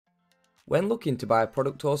When looking to buy a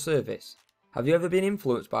product or service, have you ever been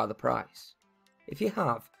influenced by the price? If you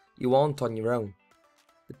have, you aren't on your own.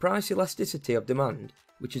 The price elasticity of demand,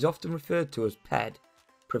 which is often referred to as PED,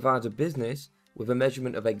 provides a business with a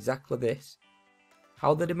measurement of exactly this: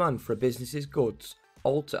 how the demand for a business's goods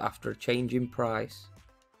alter after a change in price.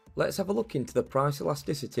 Let's have a look into the price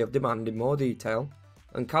elasticity of demand in more detail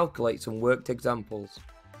and calculate some worked examples.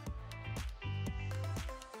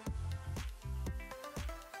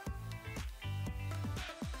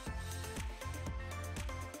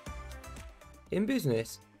 In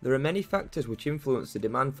business, there are many factors which influence the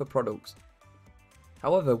demand for products.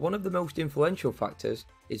 However, one of the most influential factors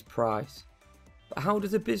is price. But how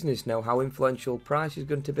does a business know how influential price is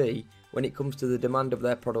going to be when it comes to the demand of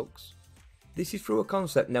their products? This is through a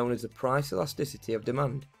concept known as the price elasticity of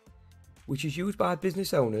demand, which is used by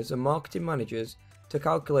business owners and marketing managers to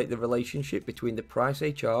calculate the relationship between the price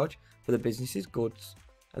they charge for the business's goods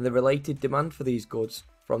and the related demand for these goods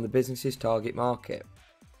from the business's target market.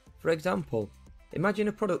 For example, imagine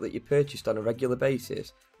a product that you purchased on a regular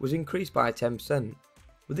basis was increased by 10%.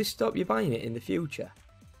 Would this stop you buying it in the future?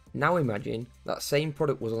 Now imagine that same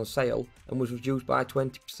product was on sale and was reduced by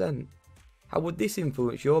 20%. How would this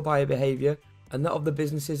influence your buyer behaviour and that of the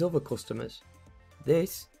business's other customers?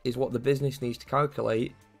 This is what the business needs to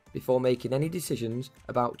calculate before making any decisions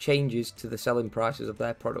about changes to the selling prices of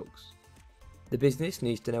their products. The business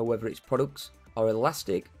needs to know whether its products are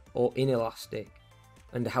elastic or inelastic,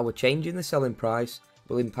 and how a change in the selling price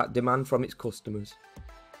will impact demand from its customers.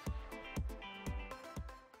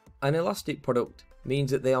 An elastic product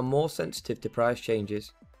means that they are more sensitive to price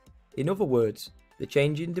changes. In other words, the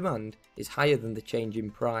change in demand is higher than the change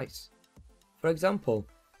in price. For example,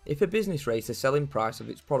 if a business raised the selling price of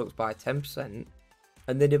its products by 10%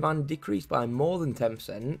 and the demand decreased by more than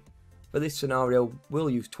 10%, for this scenario we'll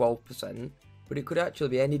use 12%, but it could actually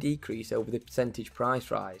be any decrease over the percentage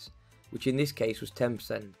price rise, which in this case was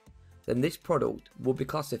 10%, then this product will be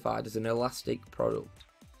classified as an elastic product.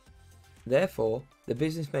 Therefore, the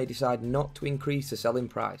business may decide not to increase the selling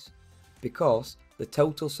price, because the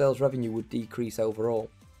total sales revenue would decrease overall.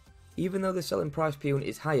 Even though the selling price per unit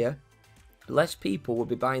is higher, less people will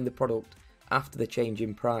be buying the product after the change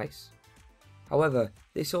in price. However,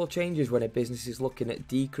 this all changes when a business is looking at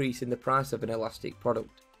decreasing the price of an elastic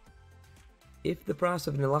product. If the price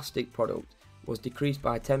of an elastic product was decreased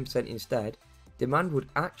by 10% instead, demand would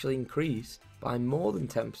actually increase by more than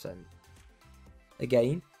 10%.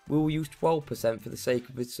 Again, we will use 12% for the sake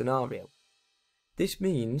of this scenario. This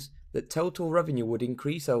means that total revenue would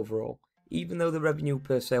increase overall, even though the revenue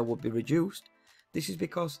per sale would be reduced. This is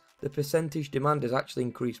because the percentage demand has actually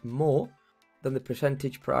increased more than the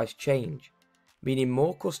percentage price change, meaning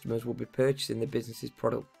more customers will be purchasing the business's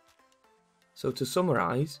product. So to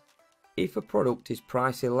summarise, if a product is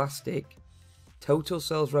price elastic, total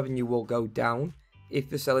sales revenue will go down if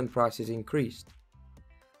the selling price is increased.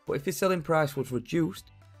 But if the selling price was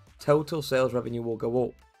reduced, total sales revenue will go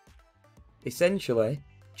up. Essentially,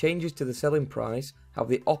 changes to the selling price have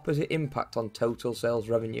the opposite impact on total sales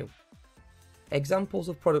revenue. Examples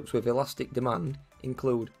of products with elastic demand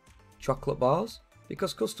include chocolate bars,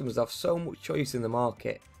 because customers have so much choice in the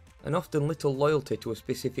market and often little loyalty to a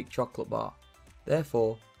specific chocolate bar.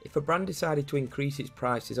 Therefore, if a brand decided to increase its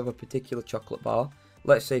prices of a particular chocolate bar,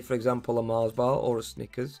 let's say for example a Mars bar or a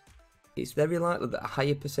Snickers, it's very likely that a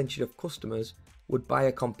higher percentage of customers would buy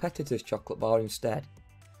a competitor's chocolate bar instead.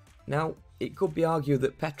 Now, it could be argued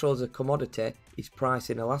that petrol as a commodity is price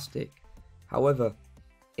inelastic. However,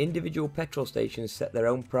 individual petrol stations set their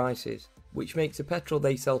own prices, which makes the petrol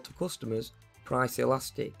they sell to customers price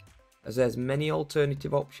elastic, as there's many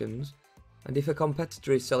alternative options, and if a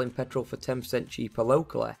competitor is selling petrol for 10% cheaper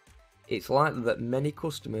locally, it's likely that many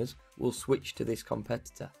customers will switch to this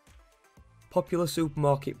competitor. Popular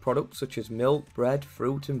supermarket products such as milk, bread,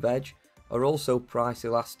 fruit and veg are also price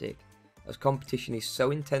elastic, as competition is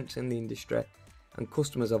so intense in the industry and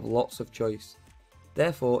customers have lots of choice.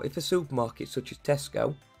 Therefore, if a supermarket such as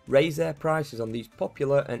Tesco raise their prices on these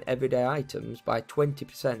popular and everyday items by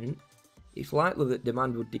 20%, it's likely that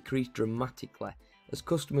demand would decrease dramatically as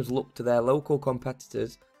customers look to their local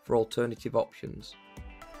competitors for alternative options.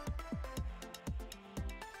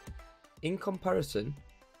 In comparison,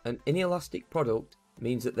 an inelastic product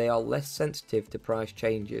means that they are less sensitive to price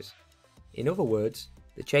changes. In other words,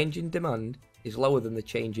 the change in demand is lower than the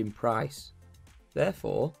change in price.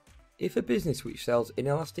 Therefore, if a business which sells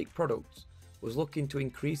inelastic products was looking to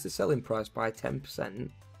increase the selling price by 10%,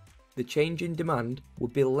 the change in demand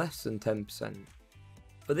would be less than 10%.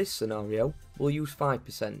 For this scenario, we'll use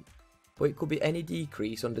 5%, but it could be any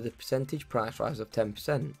decrease under the percentage price rise of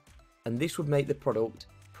 10%, and this would make the product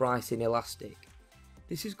price inelastic.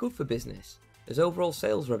 This is good for business, as overall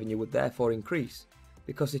sales revenue would therefore increase,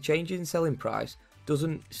 because the change in selling price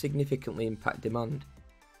doesn't significantly impact demand.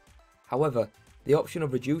 However, the option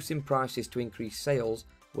of reducing prices to increase sales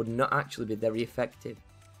would not actually be very effective.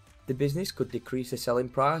 The business could decrease the selling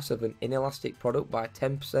price of an inelastic product by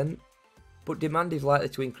 10%, but demand is likely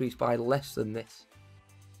to increase by less than this.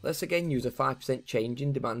 Let's again use a 5% change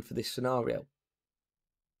in demand for this scenario.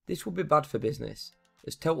 This would be bad for business,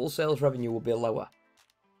 as total sales revenue will be lower.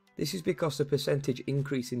 This is because the percentage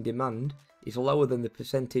increase in demand is lower than the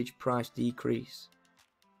percentage price decrease.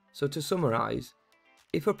 So to summarise,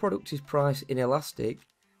 if a product is price inelastic,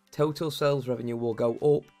 total sales revenue will go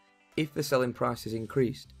up if the selling price is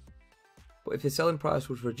increased. But if the selling price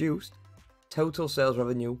was reduced, total sales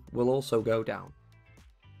revenue will also go down.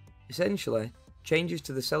 Essentially, changes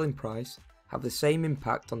to the selling price have the same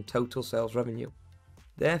impact on total sales revenue.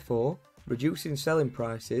 Therefore, reducing selling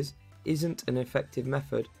prices isn't an effective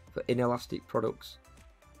method for inelastic products.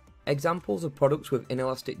 Examples of products with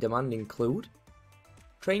inelastic demand include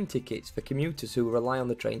train tickets for commuters who rely on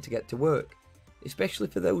the train to get to work, especially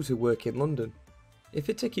for those who work in London. If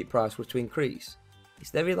a ticket price was to increase,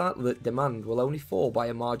 it's very likely that demand will only fall by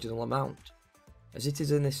a marginal amount, as it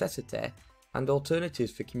is a necessity and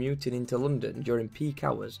alternatives for commuting into London during peak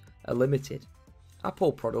hours are limited.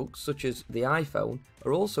 Apple products such as the iPhone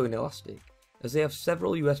are also inelastic, as they have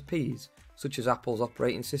several USPs such as Apple's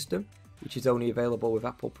operating system, which is only available with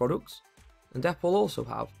Apple products, and Apple also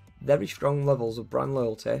have very strong levels of brand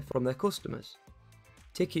loyalty from their customers.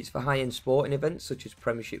 Tickets for high-end sporting events such as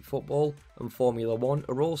Premiership Football and Formula 1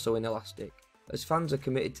 are also inelastic, as fans are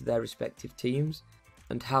committed to their respective teams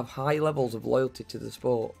and have high levels of loyalty to the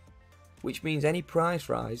sport, which means any price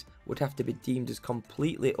rise would have to be deemed as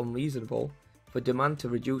completely unreasonable for demand to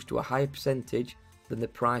reduce to a higher percentage than the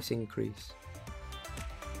price increase.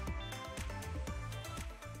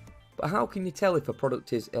 But how can you tell if a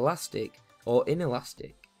product is elastic or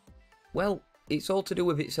inelastic? Well, it's all to do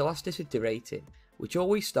with its elasticity rating, which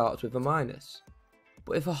always starts with a minus.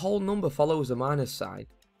 But if a whole number follows a minus sign,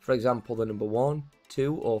 for example the number 1,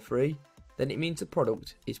 2 or 3, then it means the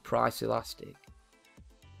product is price elastic.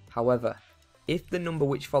 However, if the number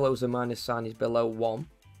which follows a minus sign is below 1,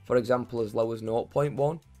 for example as low as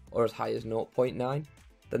 0.1 or as high as 0.9,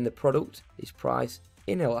 then the product is price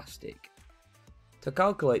inelastic. To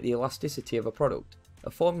calculate the elasticity of a product,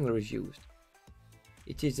 a formula is used.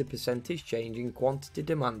 It is the percentage change in quantity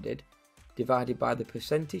demanded divided by the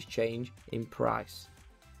percentage change in price.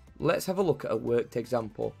 Let's have a look at a worked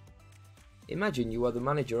example. Imagine you are the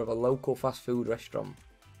manager of a local fast food restaurant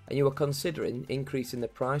and you are considering increasing the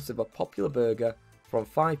price of a popular burger from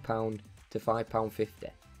 £5 to £5.50.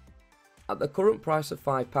 At the current price of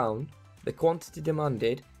 £5, the quantity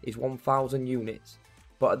demanded is 1,000 units,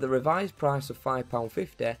 but at the revised price of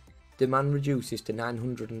 £5.50, demand reduces to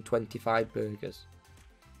 925 burgers.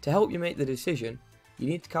 To help you make the decision, you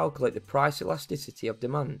need to calculate the price elasticity of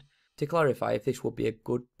demand to clarify if this will be a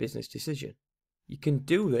good business decision. You can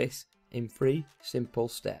do this in 3 simple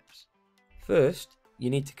steps. First, you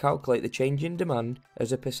need to calculate the change in demand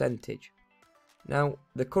as a percentage. Now,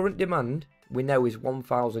 the current demand we know is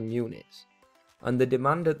 1,000 units, and the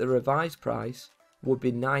demand at the revised price would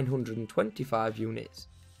be 925 units.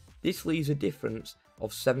 This leaves a difference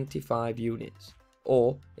of 75 units,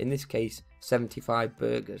 or in this case 75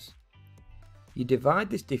 burgers. You divide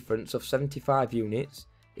this difference of 75 units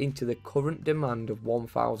into the current demand of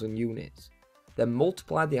 1,000 units, then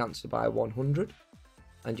multiply the answer by 100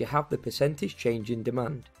 and you have the percentage change in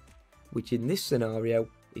demand, which in this scenario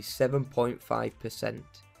is 7.5%.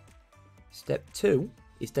 Step 2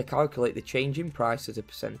 is to calculate the change in price as a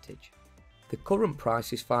percentage. The current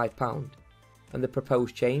price is £5 and the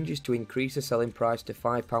proposed change is to increase the selling price to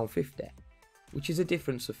 £5.50, which is a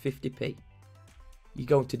difference of 50p. You're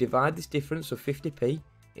going to divide this difference of 50p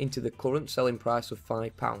into the current selling price of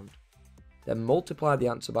 £5, then multiply the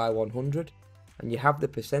answer by 100 and you have the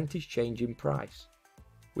percentage change in price,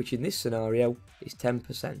 which in this scenario is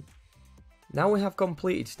 10%. Now we have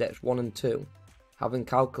completed steps 1 and 2, having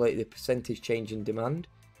calculated the percentage change in demand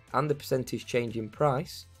and the percentage change in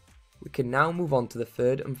price, we can now move on to the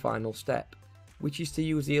third and final step, which is to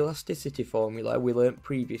use the elasticity formula we learnt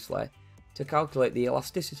previously to calculate the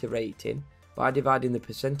elasticity rating by dividing the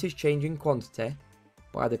percentage change in quantity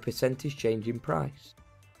by the percentage change in price,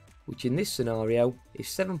 which in this scenario is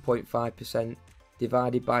 7.5%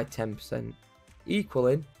 divided by 10%,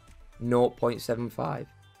 equaling 0.75,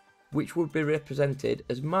 which would be represented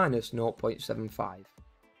as minus 0.75.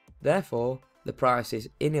 Therefore, the price is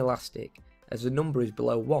inelastic as the number is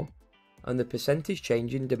below 1, and the percentage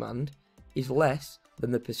change in demand is less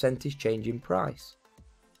than the percentage change in price.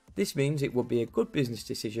 This means it would be a good business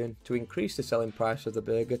decision to increase the selling price of the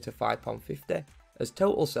burger to £5.50, as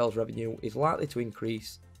total sales revenue is likely to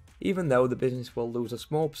increase, even though the business will lose a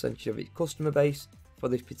small percentage of its customer base for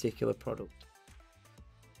this particular product.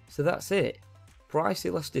 So that's it, price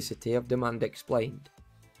elasticity of demand explained.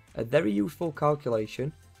 A very useful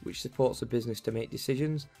calculation which supports a business to make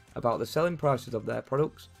decisions about the selling prices of their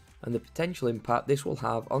products and the potential impact this will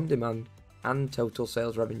have on demand and total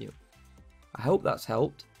sales revenue. I hope that's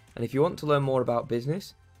helped, and if you want to learn more about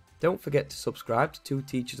business, don't forget to subscribe to Two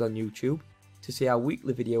Teachers on YouTube to see our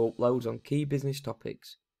weekly video uploads on key business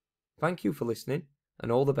topics. Thank you for listening,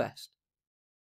 and all the best.